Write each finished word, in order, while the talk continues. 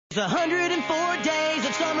It's 104 days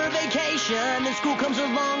of summer vacation, then school comes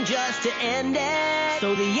along just to end it.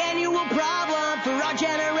 So the annual problem for our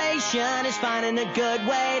generation is finding a good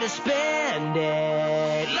way to spend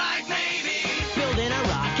it. Like maybe Building a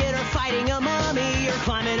rocket or fighting a mummy or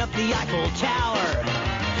climbing up the Eiffel Tower.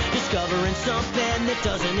 Discovering something that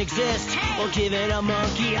doesn't exist or giving a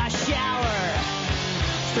monkey a shower.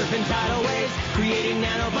 Surfing tidal waves, creating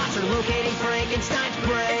nanobots or locating Frankenstein's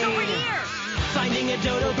brain. it's over here. Finding a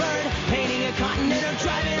dodo bird, painting a continent, or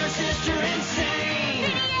driving our sister insane.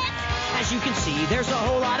 As you can see, there's a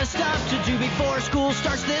whole lot of stuff to do before school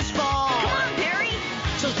starts this fall. Come on, Barry.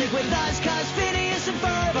 So stick with us, cause Phineas and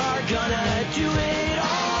Ferb are gonna do it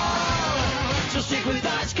all. So stick with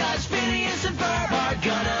us, cause